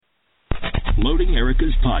Loading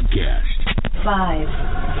Erika's podcast.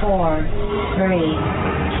 5, 4, 3,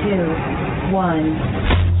 2,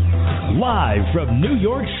 1. Live from New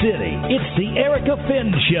York City, it's the Erika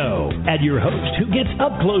Finn Show, and your host who gets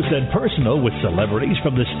up close and personal with celebrities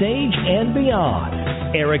from the stage and beyond,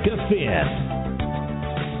 Erika Finn.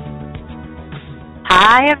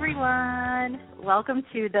 Hi, everyone. Welcome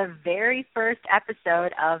to the very first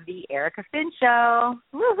episode of the Erika Finn Show.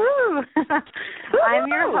 Woohoo!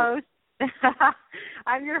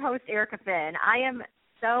 I'm your host, Erika Finn. I am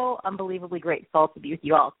so unbelievably grateful to be with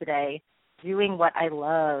you all today, doing what I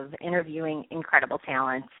love, interviewing incredible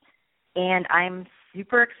talent. And I'm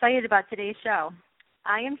super excited about today's show.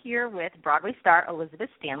 I am here with Broadway star Elizabeth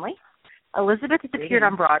Stanley. Elizabeth has appeared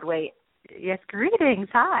on Broadway. Yes, greetings.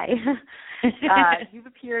 Hi. You've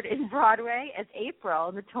appeared in Broadway as April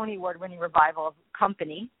in the Tony Award-winning revival of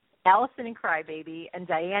Company, Allison in Crybaby, and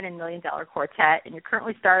Diane in $1 Million Quartet, and you're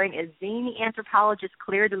currently starring as zany anthropologist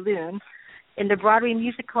Claire De Loone in the Broadway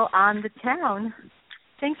musical On the Town.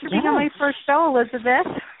 Thanks for being on my first show, Elizabeth.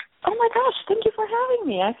 Oh, my gosh. Thank you for having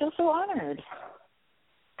me. I feel so honored.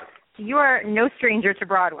 You are no stranger to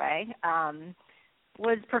Broadway.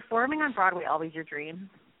 Was performing on Broadway always your dream?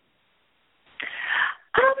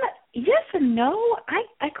 Yes and no.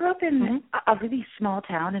 I grew up in a really small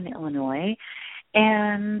town in Illinois,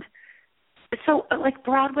 and so,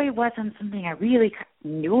 Broadway wasn't something I really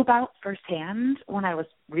knew about firsthand when I was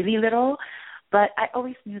really little, but I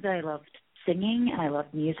always knew that I loved singing, and I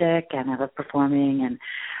loved music, and I loved performing,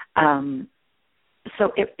 and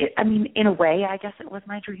so, in a way, I guess it was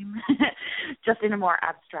my dream, just in a more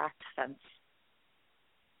abstract sense.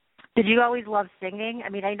 Did you always love singing? I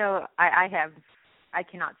mean, I know I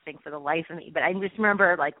cannot sing for the life of me, but I just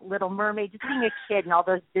remember, Little Mermaid, just being a kid and all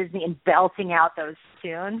those Disney and belting out those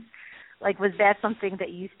tunes. Was that something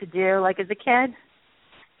that you used to do, as a kid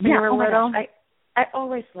when you were little? I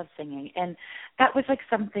always loved singing, and that was,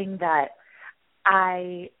 something that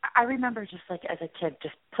I remember just, as a kid,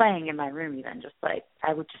 just playing in my room even, just,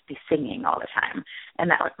 I would just be singing all the time.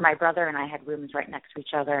 And that my brother and I had rooms right next to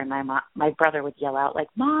each other, and my brother would yell out,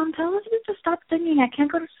 Mom, tell us to stop singing. I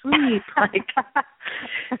can't go to sleep.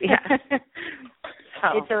 Yeah.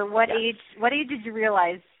 So what age did you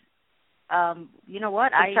realize, you know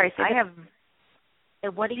what,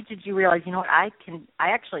 at what age did you realize, you know what, I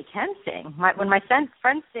actually can sing? When my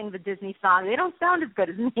friends sing the Disney song, they don't sound as good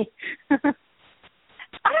as me.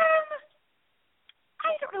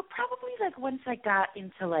 I don't know, probably once I got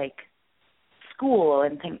into school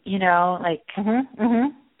and things,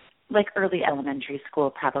 early elementary school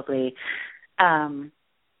probably,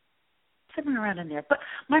 somewhere around in there. But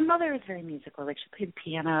my mother is very musical. She played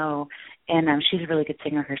piano, and she's a really good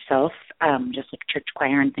singer herself, just church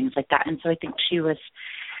choir and things like that. And so I think she was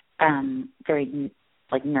very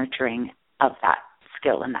nurturing of that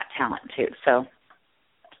skill and that talent too. So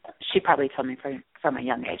she probably told me from a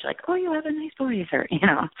young age, oh, you have a nice voice, or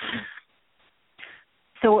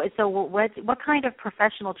So what kind of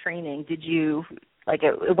professional training did you,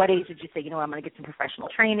 at what age did you say, I'm going to get some professional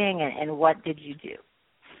training, and what did you do?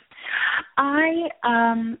 I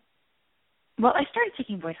started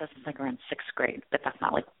taking voice lessons around 6th grade, but that's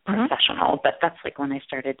not professional, but that's when I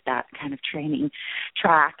started that kind of training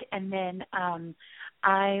track. And then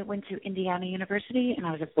I went to Indiana University, and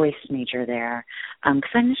I was a voice major there,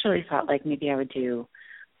 because I initially thought maybe I would do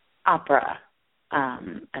opera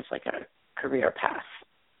as a career path.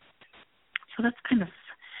 So that's kind of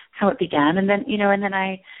how it began. And then, and then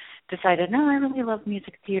I decided, no, I really love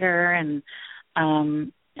music theater and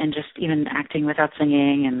just even acting without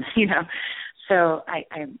singing, and so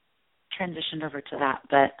I transitioned over to that.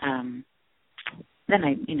 But then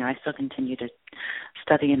I still continue to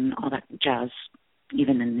study and all that jazz,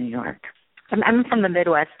 even in New York. I'm from the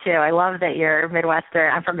Midwest too. I love that you're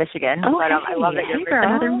Midwestern. I'm from Michigan, but I love that you're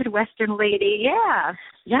another Midwestern lady. Yeah,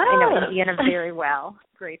 I know Indiana very well.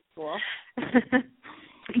 Great school.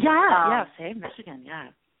 Yeah, same, Michigan. Yeah.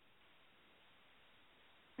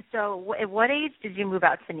 So at what age did you move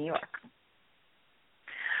out to New York?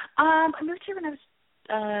 I moved here when I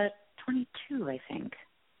was 22, I think.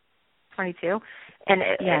 22? And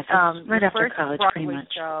right after college, pretty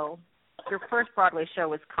much. Your first Broadway show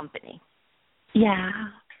was Company. Yeah.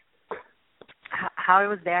 How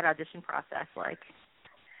was that audition process like?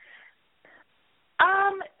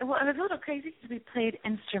 Well, it was a little crazy because we played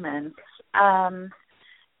instruments. And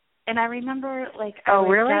I remember, oh,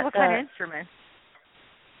 really? What kind of instruments?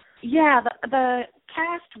 Yeah, the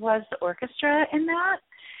cast was the orchestra in that.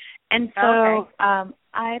 And so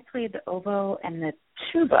I played the oboe and the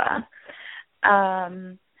tuba,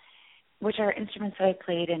 which are instruments that I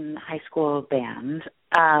played in high school band.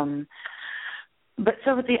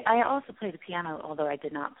 I also play the piano, although I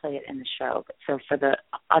did not play it in the show. But so for the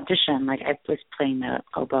audition, like I was playing the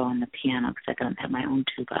oboe and the piano because I couldn't have my own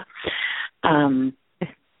tuba. And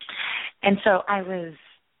so I was,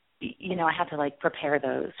 I had to like prepare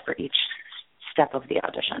those for each step of the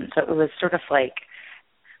audition. So it was sort of like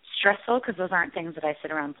stressful because those aren't things that I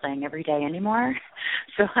sit around playing every day anymore.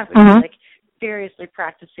 So I was like seriously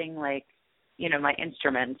practicing like, my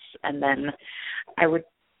instruments, and then I would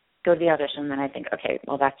go to the audition and I think, okay,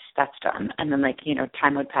 well that's done. And then like,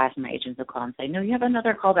 time would pass and my agents would call and say, no, you have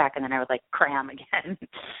another call back, and then I would like cram again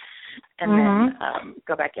and then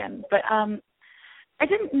go back in. But I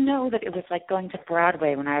didn't know that it was like going to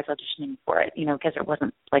Broadway when I was auditioning for it, because it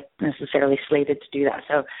wasn't like necessarily slated to do that.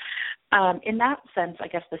 So in that sense, I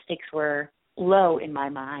guess the stakes were low in my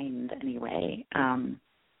mind anyway.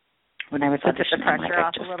 When I was auditioning, like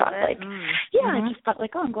I just thought like, I just thought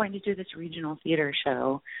like, I'm going to do this regional theater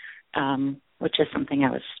show, which is something I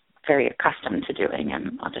was very accustomed to doing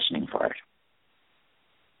and auditioning for.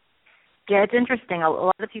 Yeah, it's interesting. A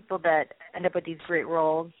lot of people that end up with these great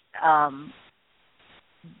roles, that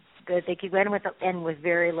they could go in with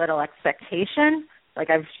very little expectation. Like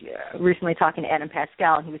I was recently talking to Adam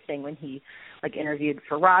Pascal, and he was saying when he like interviewed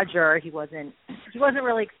for Roger, he wasn't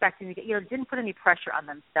really expecting to get, didn't put any pressure on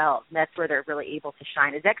themselves. And that's where they're really able to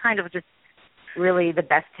shine. Is that kind of just really the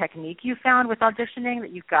best technique you found with auditioning,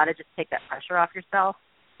 that you've got to just take that pressure off yourself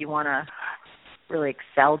if you want to really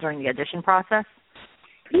excel during the audition process?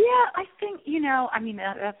 Yeah, I think,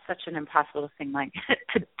 that's such an impossible thing, like,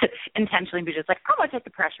 to intentionally be just like, I'm going to take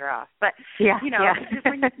the pressure off. But,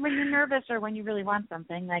 just when you're nervous or when you really want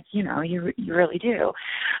something, like, you really do.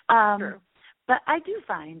 True. But I do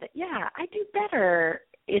find that, I do better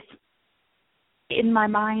if, in my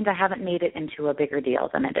mind, I haven't made it into a bigger deal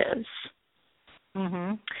than it is.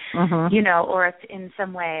 Or if in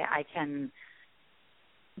some way I can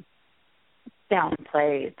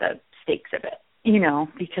downplay the stakes of it.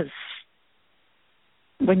 Because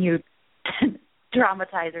when you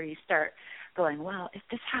dramatize or you start going, well, if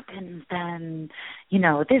this happens, then,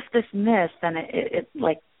 this and this, then it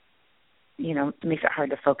like, makes it hard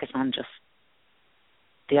to focus on just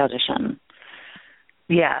the audition.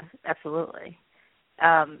 Yeah, absolutely.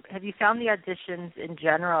 Have you found the auditions in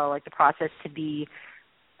general, like the process, to be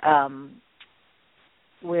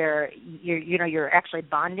where you're actually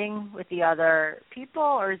bonding with the other people,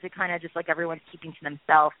 or is it kind of just like everyone's keeping to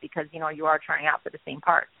themselves because you are trying out for the same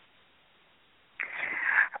part?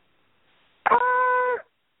 No,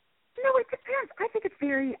 it depends. I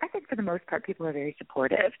think for the most part people are very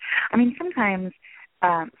supportive. I mean, sometimes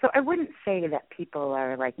so I wouldn't say that people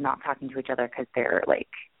are like not talking to each other because they're like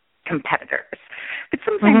competitors, but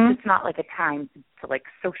sometimes it's not like a time to like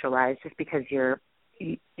socialize just because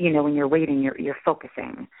when you're waiting, you're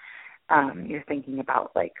focusing. You're thinking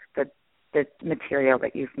about like the material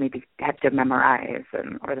that you've maybe had to memorize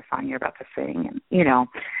or the song you're about to sing, and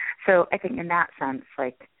So I think in that sense,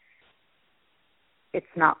 like,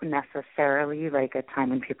 it's not necessarily like a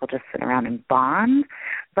time when people just sit around and bond,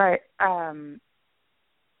 but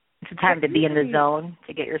it's a time to be in the zone,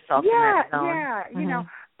 to get yourself in that zone. Yeah,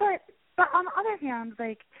 But on the other hand,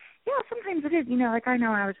 like, sometimes it is, like I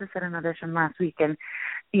know I was just at an audition last week and,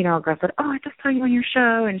 a girl said, oh, I just saw you on your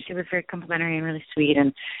show, and she was very complimentary and really sweet,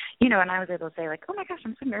 and, and I was able to say, like, oh my gosh,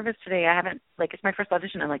 I'm so nervous today. I haven't, like, it's my first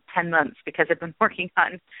audition in like 10 months because I've been working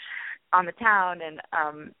on the town, and,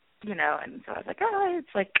 and so I was like, oh,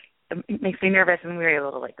 it's like, it makes me nervous, and we were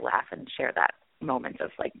able to like laugh and share that moment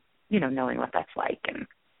of like, knowing what that's like. And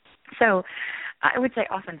so I would say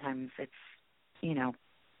oftentimes it's,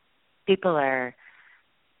 people are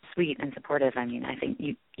sweet and supportive. I mean, I think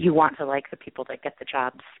you want to like the people that get the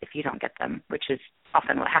jobs if you don't get them, which is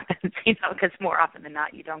often what happens, because more often than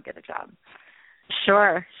not you don't get a job.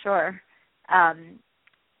 Sure.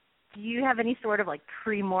 Do you have any sort of like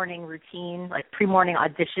pre-morning routine, like pre-morning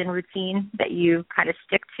audition routine that you kind of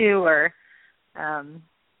stick to, or?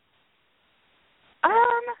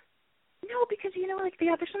 No, because like the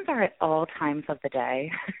auditions are at all times of the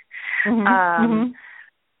day.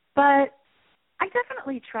 But I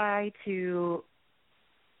definitely try to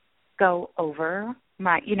go over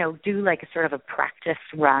my, do like a sort of a practice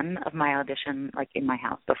run of my audition, like in my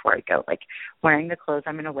house before I go, like wearing the clothes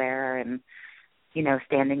I'm going to wear and,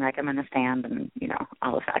 standing like I'm going to stand and,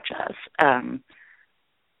 all of that jazz.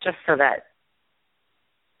 Just so that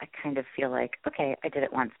I kind of feel like, okay, I did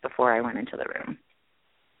it once before I went into the room.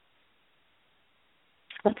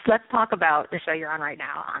 Let's talk about the show you're on right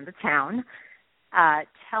now, On the Town.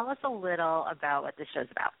 Tell us a little about what this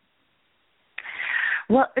show's about.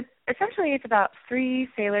 Well, essentially it's about 3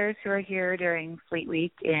 sailors who are here during Fleet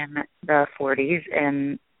Week in the 40s,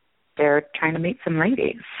 and they're trying to meet some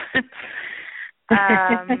ladies.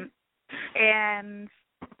 And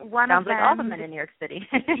one Sounds of them... like all the men in New York City.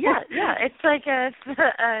 yeah. It's like a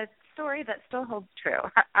story that still holds true.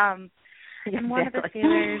 And one of the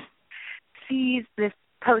sailors sees this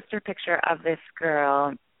poster picture of this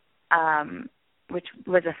girl, which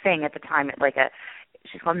was a thing at the time.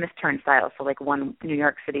 She's called Miss Turnstile, so like one New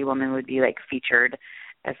York City woman would be like featured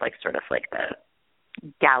as like sort of like the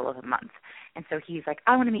gal of the month. And so he's like,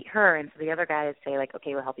 I want to meet her. And so the other guys say like,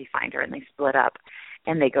 okay, we'll help you find her. And they split up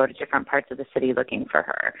and they go to different parts of the city looking for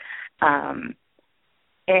her.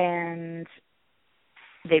 And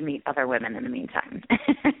they meet other women in the meantime.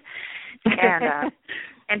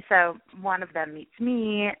 And so one of them meets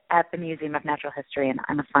me at the Museum of Natural History, and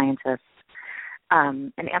I'm a scientist,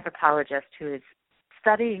 an anthropologist who is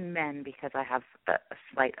studying men because I have a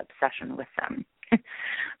slight obsession with them.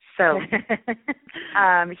 So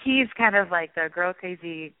he's kind of like the girl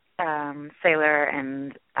crazy sailor,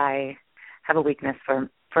 and I have a weakness for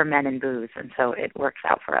men and booze, and so it works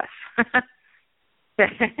out for us.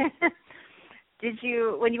 Did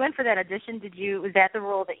you, when you went for that audition, was that the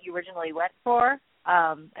role that you originally went for?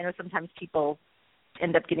 I know sometimes people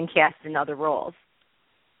end up getting cast in other roles.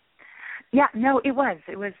 Yeah, no, it was.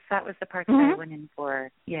 That was the part that I went in for.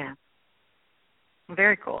 Yeah.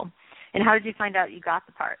 Very cool. And how did you find out you got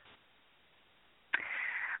the part?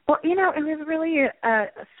 Well, it was really a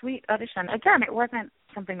sweet audition. Again, it wasn't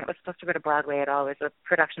something that was supposed to go to Broadway at all. It was a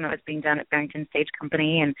production that was being done at Barrington Stage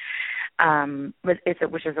Company, and which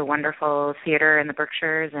is a wonderful theater in the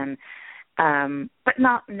Berkshires, and but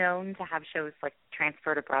not known to have shows like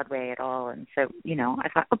transfer to Broadway at all. And so, I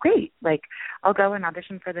thought, oh, great, like I'll go and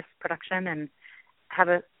audition for this production and have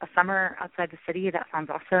a summer outside the city. That sounds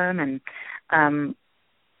awesome. And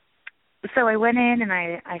so I went in and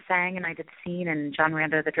I sang and I did the scene, and John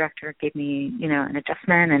Randa, the director, gave me, an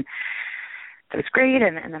adjustment, and it was great.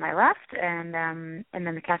 And then I left, and then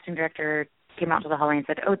the casting director came out to the hallway and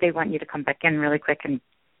said, oh, they want you to come back in really quick. And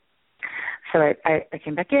so I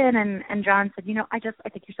came back in, and John said, I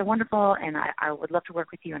think you're so wonderful, and I would love to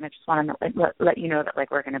work with you, and I just want to let you know that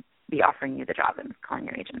like we're going to be offering you the job and calling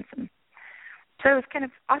your agents. And so it was kind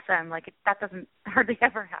of awesome. Like that doesn't hardly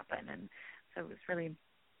ever happen, and so it was really,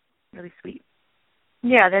 really sweet.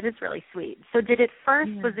 Yeah, that is really sweet. So did it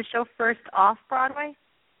first, was the show first off Broadway,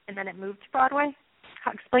 and then it moved to Broadway?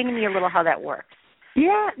 Explain to me a little how that works.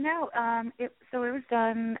 Yeah, no, it was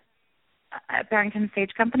done at Barrington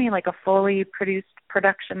Stage Company, like a fully produced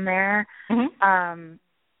production there. Mm-hmm.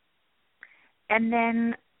 And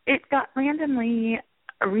then it got randomly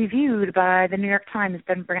reviewed by the New York Times.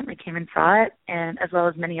 Ben Brantley came and saw it, and as well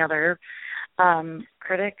as many other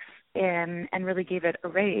critics, and really gave it a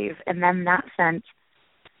rave. And then that sent,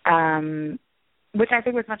 which I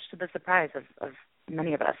think was much to the surprise of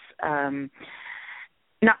many of us,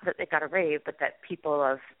 not that it got a rave, but that people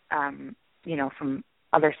of, from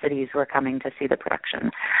other cities were coming to see the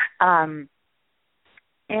production.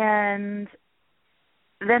 And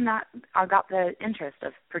then I got the interest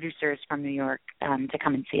of producers from New York to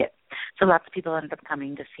come and see it. So lots of people ended up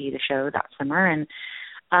coming to see the show that summer. And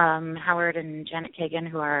Howard and Janet Kagan,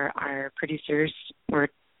 who are our producers, were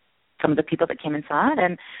some of the people that came and saw it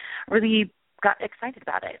and really got excited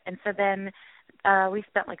about it. And so then we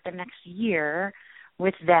spent like the next year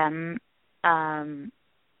with them.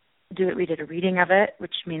 We did a reading of it,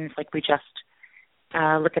 which means like we just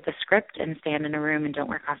look at the script and stand in a room and don't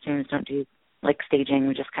wear costumes, don't do like staging.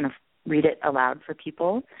 We just kind of read it aloud for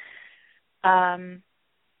people,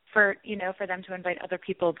 for them to invite other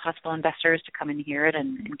people, possible investors, to come and hear it,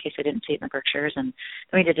 and in case they didn't see it in the Berkshires. And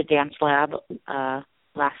then we did a dance lab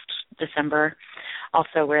last December,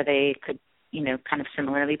 also where they could, kind of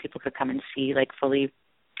similarly, people could come and see like fully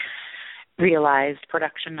realized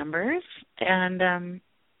production numbers.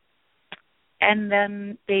 And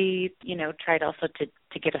then they, tried also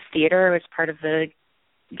to get a theater as part of the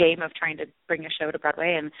game of trying to bring a show to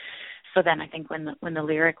Broadway. And so then I think when the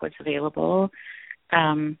Lyric was available,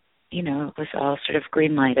 it was all sort of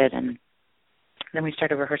green lighted, and then we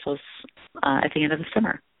started rehearsals at the end of the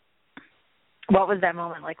summer. What was that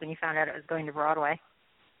moment like when you found out it was going to Broadway?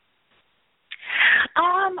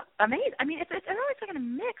 Amazing. I mean, it's always like a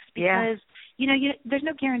mix because, there's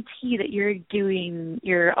no guarantee that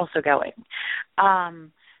you're also going.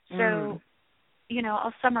 So,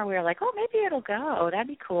 all summer we were like, oh, maybe it'll go. That'd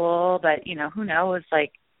be cool. But, who knows,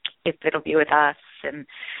 like, if it'll be with us. And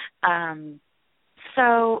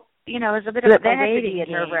so, it was a bit of a waiting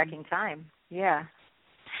game. nerve-wracking time. Yeah.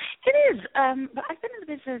 It is, but I've been in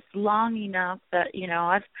the business long enough that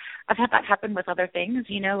I've had that happen with other things.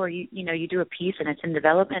 Where you do a piece and it's in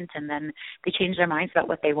development, and then they change their minds about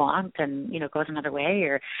what they want, and it goes another way.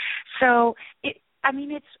 Or so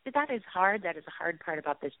that is hard. That is a hard part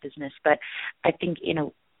about this business. But I think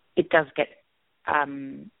it does get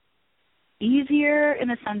easier in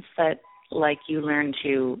a sense that like you learn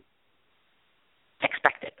to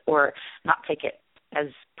expect it or not take it as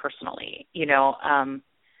personally,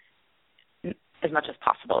 as much as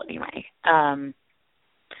possible anyway.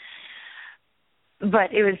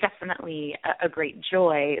 But it was definitely a great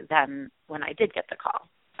joy then when I did get the call,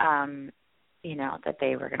 that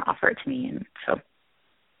they were going to offer it to me. And so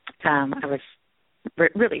I was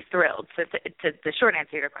really thrilled. So the short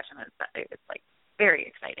answer to your question is that it was like very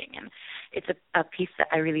exciting, and it's a piece that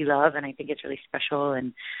I really love, and I think it's really special,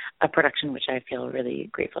 and a production which I feel really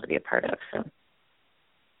grateful to be a part of. So,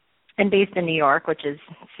 and based in New York, which is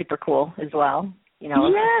super cool as well. Yes,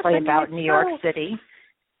 play about New York City.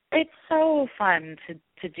 It's so fun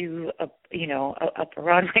to do a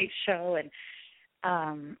Broadway show and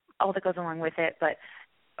all that goes along with it, but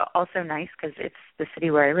also nice because it's the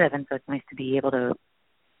city where I live, and so it's nice to be able to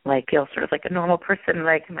feel sort of like a normal person,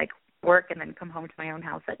 work and then come home to my own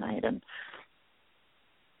house at night and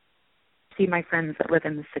see my friends that live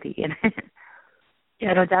in the city.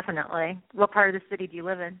 Yeah, no, definitely. What part of the city do you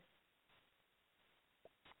live in?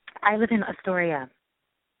 I live in Astoria.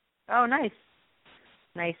 Oh, nice.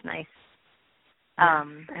 Nice. I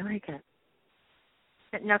like it.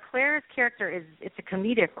 Now, Claire's character it's a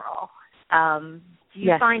comedic role. Do you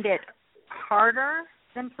Yes. find it harder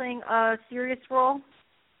than playing a serious role?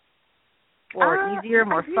 Or easier,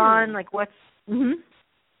 more fun? What's... Mm-hmm.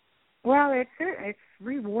 Well, it's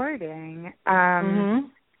rewarding. Mm-hmm.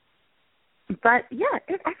 But, yeah,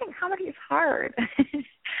 I think comedy is hard.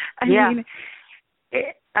 I mean,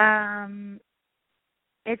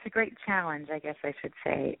 it's a great challenge, I guess I should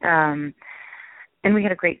say. And we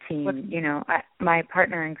had a great team. My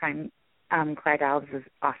partner in crime, Clyde Alves, is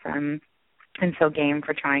awesome and so game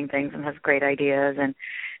for trying things and has great ideas. And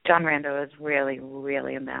John Rando is really,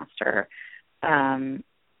 really a master. And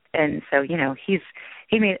so,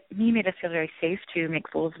 he made us feel very safe to make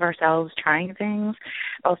fools of ourselves trying things.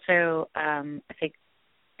 Also, I think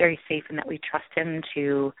very safe in that we trust him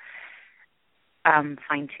to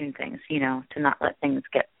fine-tune things, to not let things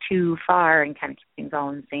get too far and kind of keep things all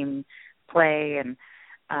in the same play. And,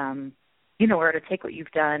 or to take what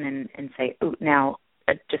you've done and say, oh, now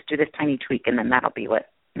just do this tiny tweak, and then that'll be what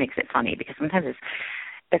makes it funny. Because sometimes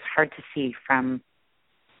it's hard to see from,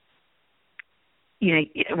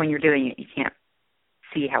 when you're doing it, you can't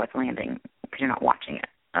see how it's landing because you're not watching it.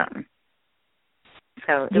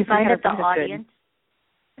 So do you find that the audience,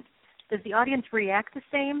 does the audience react the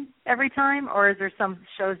same every time, or is there some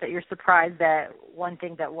shows that you're surprised that one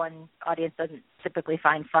thing that one audience doesn't typically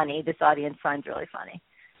find funny, this audience finds really funny?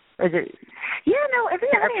 Or is it? Yeah, no, every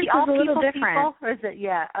audience is a little different. People, or is it?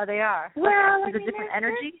 Yeah, oh, they are. Well, is it different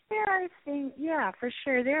energy? There are things, yeah, for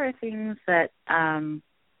sure. There are things that,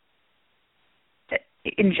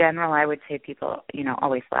 in general, I would say people,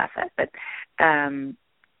 always laugh at, but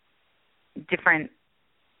different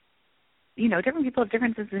people have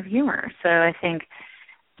different senses of humor. So I think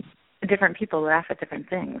different people laugh at different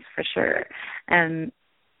things, for sure. And,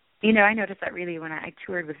 I noticed that really when I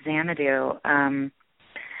toured with Xanadu,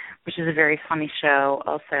 which is a very funny show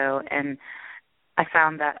also, and I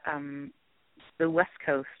found that the West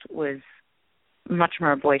Coast was much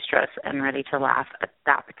more boisterous and ready to laugh at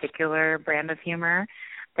that particular brand of humor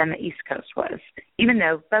than the East Coast was, even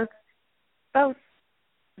though both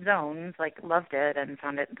zones loved it and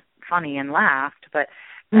found it funny and laughed, but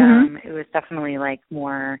it was definitely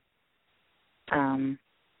more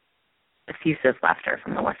effusive laughter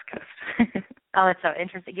from the West Coast. Oh, that's so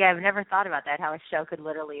interesting. Yeah, I've never thought about that, how a show could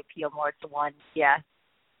literally appeal more to one. Yeah.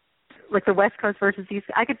 The West Coast versus East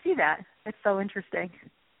Coast. I could see that. It's so interesting.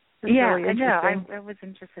 It's really interesting. I know. I was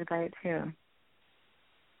interested by it, too.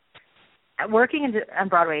 Working on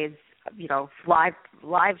Broadway is,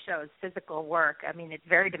 live shows, physical work. I mean, it's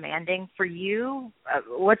very demanding. For you,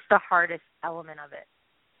 what's the hardest element of it?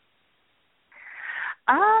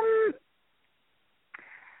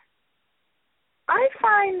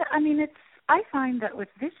 I find that with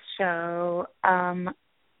this show, I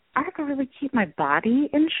have to really keep my body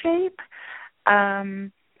in shape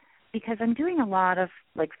because I'm doing a lot of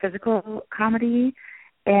physical comedy,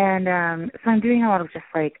 and so I'm doing a lot of just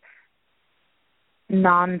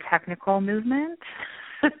non-technical movement.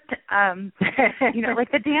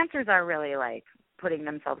 The dancers are really putting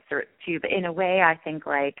themselves through it too. But in a way, I think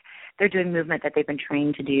like they're doing movement that they've been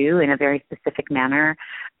trained to do in a very specific manner,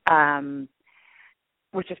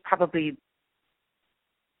 which is probably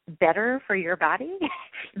better for your body,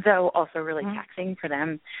 though also really taxing for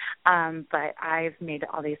them. But I've made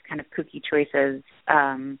all these kind of kooky choices,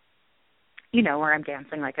 where I'm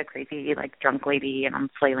dancing like a crazy, like drunk lady, and I'm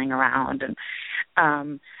flailing around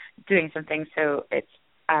and doing some things. So it's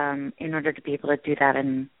in order to be able to do that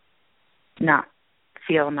and not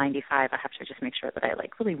feel 95, I have to just make sure that I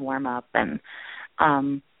like really warm up and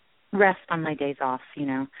rest on my days off.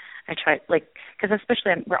 I try because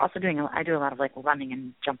especially I do a lot of like running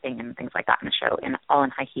and jumping and things like that in the show, and all in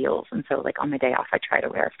high heels. And so like on my day off, I try to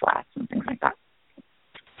wear flats and things like that.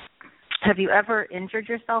 Have you ever injured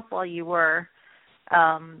yourself while you were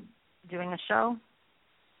doing a show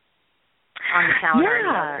on the town or any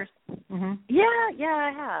others? Mm-hmm. Yeah,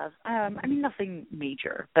 I have. I mean, nothing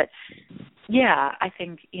major, but yeah, I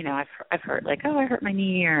think I've heard like, oh, I hurt my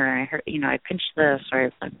knee, or I hurt, I pinched this,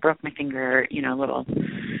 or I broke my finger, little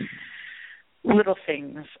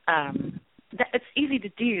things. That it's easy to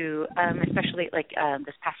do, especially like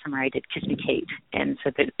this past summer I did Kiss Me Kate, and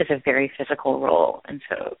so it's a very physical role, and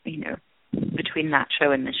so between that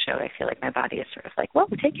show and this show, I feel like my body is sort of like, well,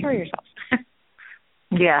 take care of yourself.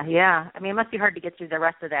 Yeah. I mean, it must be hard to get through the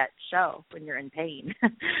rest of that show when you're in pain.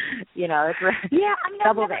 It's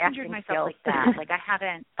double the acting myself skills. like that. Like I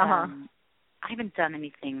haven't done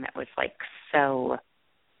anything that was like so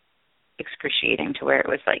excruciating to where it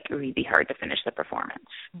was like really hard to finish the performance.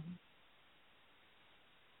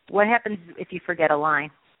 What happens if you forget a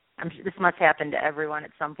line? This must happen to everyone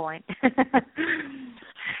at some point.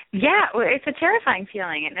 Yeah, well, it's a terrifying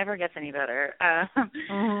feeling. It never gets any better.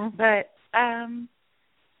 But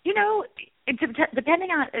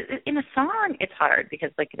depending on in a song, it's hard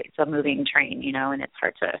because like it's a moving train, and it's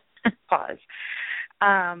hard to pause.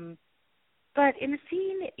 But in a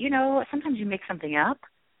scene, sometimes you make something up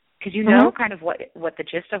because kind of what the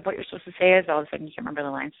gist of what you're supposed to say is. All of a sudden you can't remember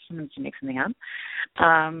the lines. Sometimes you make something up,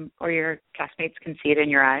 or your castmates can see it in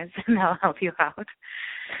your eyes and they'll help you out.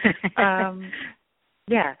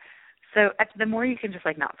 Yeah. So the more you can just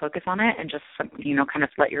like not focus on it and just kind of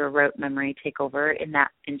let your rote memory take over in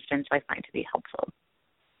that instance, I find to be helpful.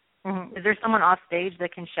 Mm-hmm. Is there someone off stage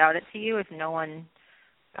that can shout it to you if no one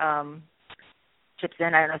chips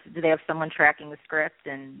in? I don't know. Do they have someone tracking the script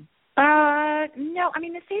and? No. I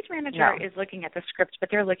mean, the stage manager is looking at the script, but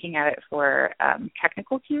they're looking at it for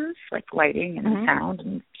technical cues like lighting and sound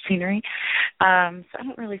and scenery. So I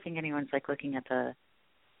don't really think anyone's like looking at the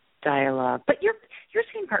dialogue, but your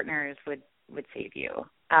scene partners would save you.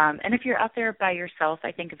 And if you're out there by yourself,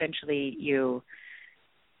 I think eventually you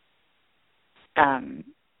come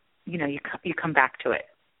back to it.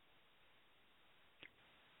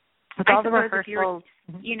 With all the rehearsals,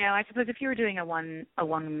 I suppose if you were doing a one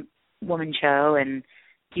woman show and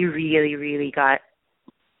you really, really got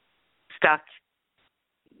stuck,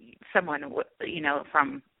 someone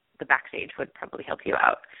from the backstage would probably help you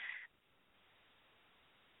out.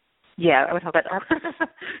 Yeah, I would hope so.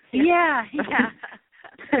 Yeah.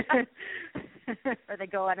 Or they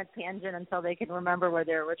go on a tangent until they can remember where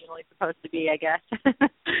they're originally supposed to be, I guess.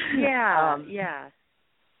 Yeah.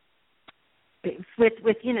 With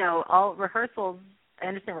all rehearsals, I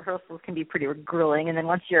understand rehearsals can be pretty grueling, and then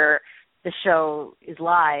once the show is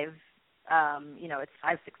live, it's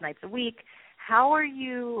 5-6 nights a week. How are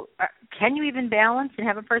you? Can you even balance and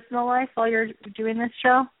have a personal life while you're doing this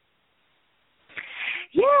show?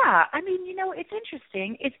 Yeah, I mean, it's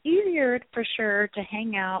interesting. It's easier for sure to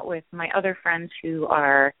hang out with my other friends who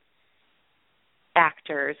are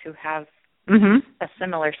actors who have a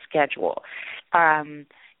similar schedule. And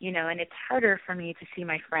it's harder for me to see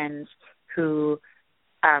my friends who,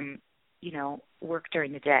 work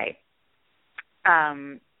during the day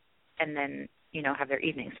and then, have their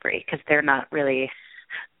evenings free because they're not really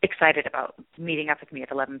excited about meeting up with me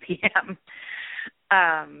at 11 p.m.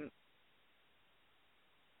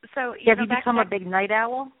 So have you become a big night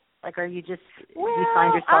owl? Like, are you just do you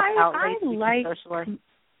find yourself out late to socialize?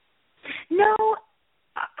 No,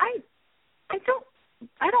 I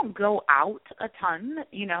don't go out a ton.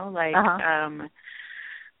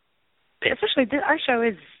 Especially our show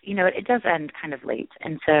is it does end kind of late,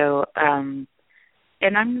 and so and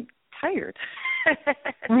I'm tired.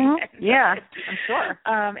 Yeah, I'm sure.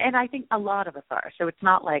 And I think a lot of us are. So it's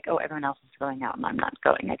not like everyone else is going out and I'm not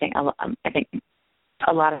going. I think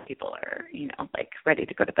a lot of people are, ready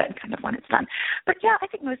to go to bed kind of when it's done. But yeah, I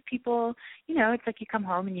think most people, it's like you come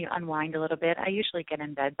home and you unwind a little bit. I usually get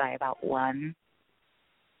in bed by about 1.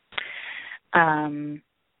 And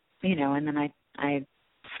then I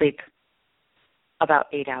sleep about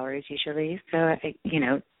 8 hours usually. So,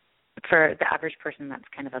 for the average person, that's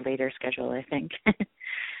kind of a later schedule, I think.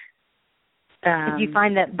 Did you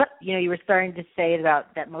find that, you were starting to say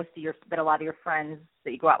about that that a lot of your friends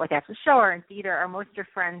that you go out with after the show or in theater, are most of your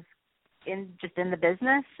friends in the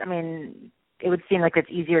business? I mean, it would seem like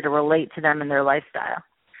it's easier to relate to them and their lifestyle.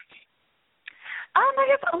 I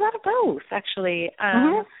have a lot of both, actually.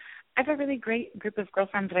 Mm-hmm. I have a really great group of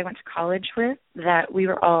girlfriends that I went to college with that we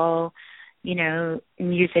were all,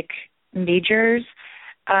 music majors,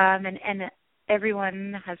 and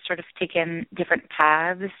everyone has sort of taken different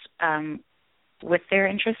paths with their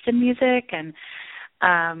interest in music, and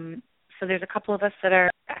so there's a couple of us that are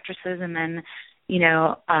actresses, and then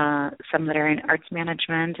some that are in arts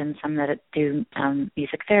management, and some that do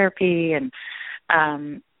music therapy, and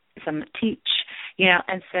some that teach,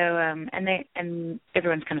 and so and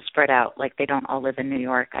everyone's kind of spread out. Like, they don't all live in New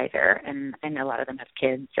York either, and I know a lot of them have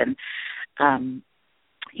kids, and and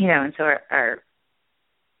so are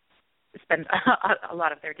spend a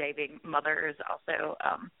lot of their day being mothers also.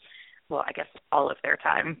 Well, I guess all of their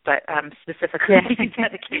time, but specifically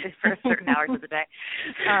dedicated for certain hours of the day.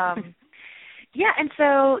 And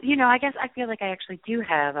so, I guess I feel like I actually do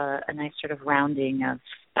have a nice sort of rounding of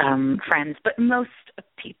friends, but most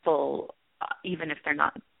people, even if they're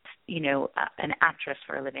not, an actress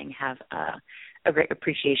for a living, have a great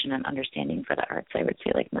appreciation and understanding for the arts, I would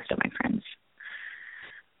say, like most of my friends.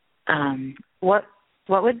 What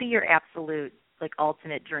would be your absolute,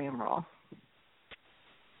 ultimate dream role?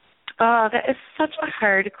 Oh, that is such a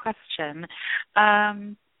hard question.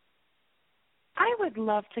 I would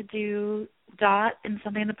love to do Dot in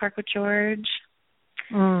Something in the Park with George.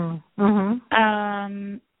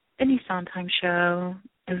 Mm-hmm. Any Sondheim show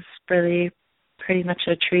is really pretty much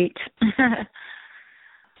a treat.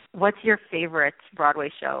 What's your favorite Broadway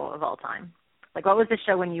show of all time? What was the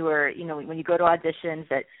show when you were, when you go to auditions,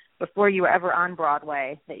 that before you were ever on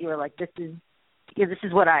Broadway, that you were like, this is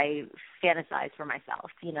what I fantasize for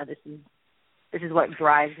myself. This is what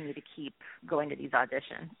drives me to keep going to these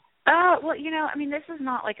auditions. Well, this is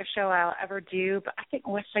not like a show I'll ever do, but I think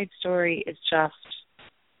West Side Story is just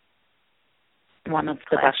one of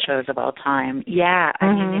the best shows of all time. Yeah, I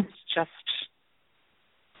mean, it's just,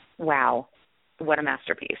 wow, what a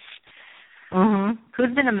masterpiece. Mm-hmm.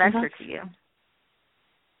 Who's been a mentor to you?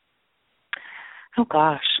 Oh,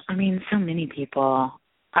 gosh. I mean, so many people.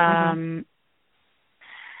 I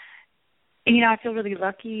feel really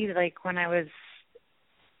lucky, when I was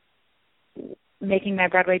making my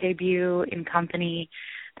Broadway debut in Company,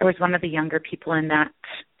 there was one of the younger people in that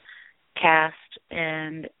cast,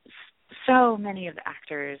 and so many of the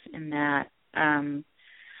actors in that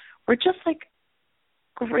were just,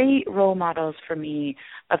 great role models for me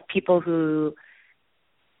of people who,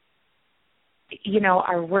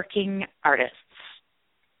 are working artists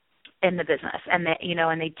in the business, and they,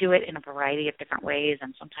 and they do it in a variety of different ways,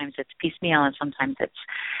 and sometimes it's piecemeal, and sometimes it's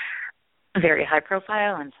very high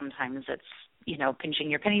profile, and sometimes it's, pinching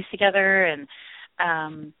your pennies together, and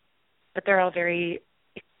but they're all very,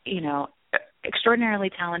 extraordinarily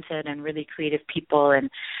talented and really creative people, and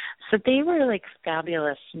so they were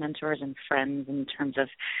fabulous mentors and friends in terms of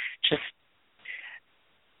just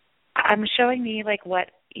showing me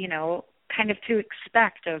what, kind of to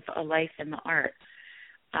expect of a life in the art.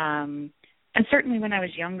 And certainly when I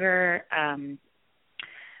was younger,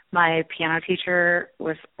 my piano teacher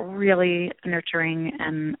was really nurturing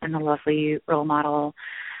and a lovely role model.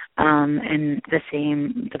 And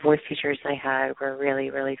the voice teachers I had were really,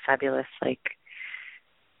 really fabulous,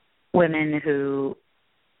 women who,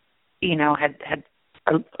 had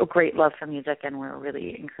a great love for music and were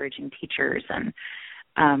really encouraging teachers, and,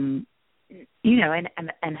 and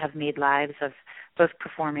have made lives of both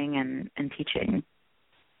performing and teaching.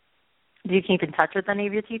 Do you keep in touch with any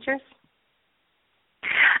of your teachers?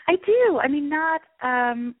 I do. I mean, not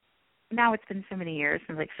now. It's been so many years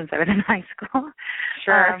since I was in high school.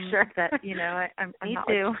 Sure. That I'm Me not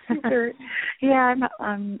too. Super. Yeah, I'm not.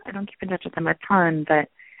 I don't keep in touch with them a ton, but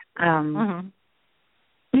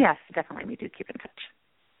yes, definitely we do keep in touch.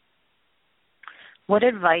 What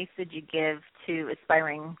advice would you give to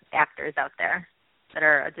aspiring actors out there that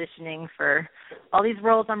are auditioning for all these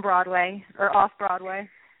roles on Broadway or off Broadway?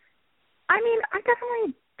 I mean, I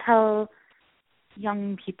definitely tell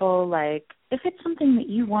young people, if it's something that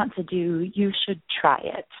you want to do, you should try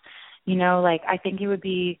it. I think it would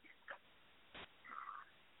be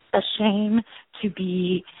a shame to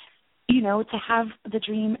be, to have the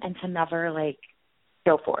dream and to never,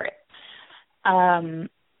 go for it.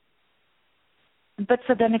 But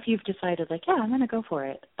so then if you've decided, yeah, I'm going to go for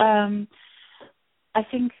it, I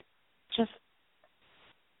think just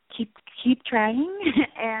keep trying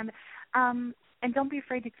and don't be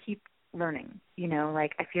afraid to keep learning. You know,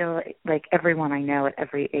 like I feel like everyone I know at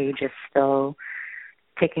every age is still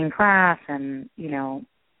taking class and, you know,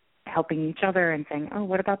 helping each other and saying, oh,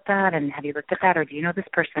 what about that? And have you looked at that? Or do you know this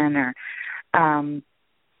person? Or, and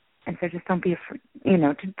so just don't be, you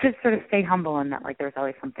know, to just sort of stay humble in that, like, there's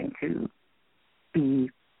always something to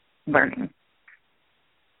be learning.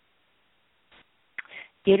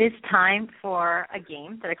 It is time for a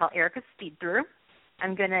game that I call Erika's Speed Through.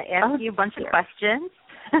 I'm going to ask you a bunch of questions,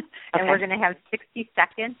 and we're going to have 60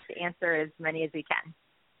 seconds to answer as many as we can.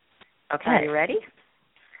 Okay. Are you ready?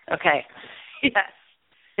 Okay. Yes.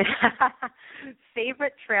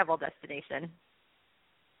 Favorite travel destination?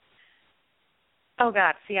 Oh,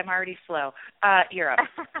 God. See, I'm already slow. Europe.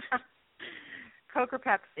 Coke or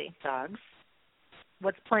Pepsi? Dogs.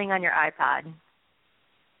 What's playing on your iPod?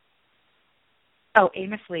 Oh,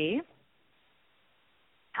 Amos Lee.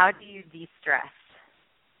 How do you de-stress?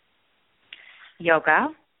 Yoga.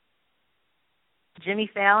 Jimmy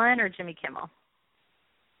Fallon or Jimmy Kimmel?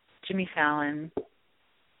 Jimmy Fallon.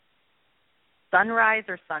 Sunrise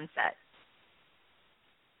or sunset?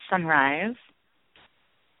 Sunrise.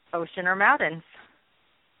 Ocean or mountains?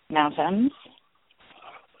 Mountains.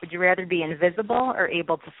 Would you rather be invisible or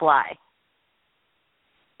able to fly?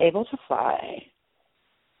 Able to fly.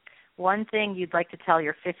 One thing you'd like to tell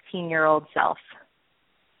your 15-year-old self?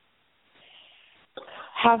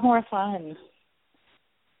 Have more fun.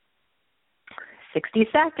 60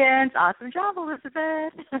 seconds. Awesome job,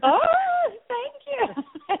 Elizabeth. Oh, thank you.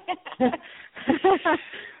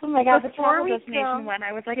 Oh, my God. The travel destination one,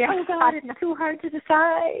 I was like, oh, God, it's too hard to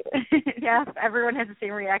decide. Yes, everyone has the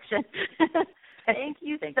same reaction. Thank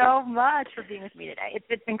you so much for being with me today.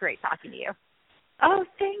 It's been great talking to you. Oh,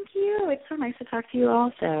 thank you. It's so nice to talk to you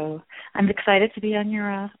also. I'm excited to be on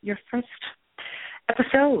your first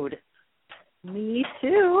episode. Me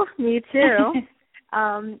too. Me too.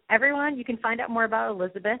 Everyone, you can find out more about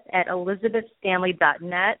Elizabeth at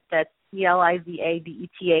elizabethstanley.net. That's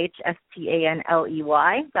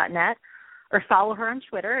elizabethstanley.net. Or follow her on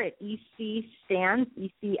Twitter at ECStans,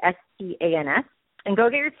 ECSTANS. And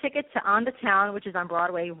go get your ticket to On the Town, which is on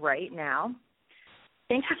Broadway right now.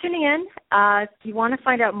 Thanks for tuning in. If you want to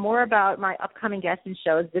find out more about my upcoming guests and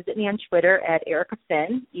shows, visit me on Twitter at Erika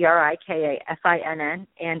Finn, ErikaFinn,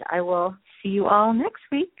 and I will see you all next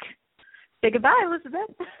week. Say goodbye,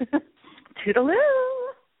 Elizabeth. Toodaloo.